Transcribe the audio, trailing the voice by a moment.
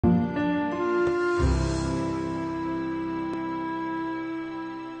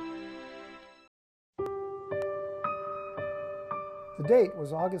The date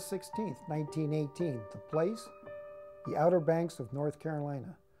was August 16, 1918. The place? The Outer Banks of North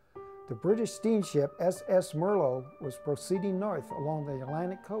Carolina. The British steamship SS Mirlo was proceeding north along the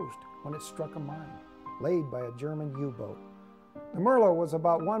Atlantic coast when it struck a mine, laid by a German U-boat. The Mirlo was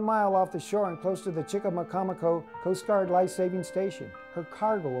about 1 mile off the shore and close to the Chicamacomico Coast Guard life-saving station. Her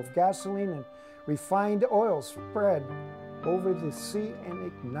cargo of gasoline and refined oil spread over the sea and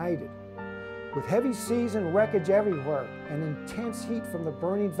ignited. With heavy seas and wreckage everywhere and intense heat from the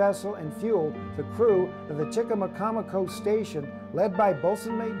burning vessel and fuel, the crew of the Chicamacomico station, led by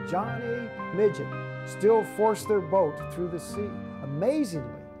boatswain John A. Midget, still forced their boat through the sea.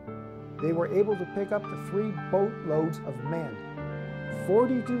 Amazingly, they were able to pick up the 3 boatloads of men,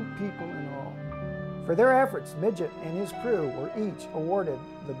 42 people in all. For their efforts, Midget and his crew were each awarded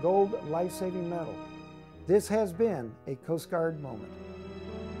the Gold Life-Saving Medal. This has been a Coast Guard moment.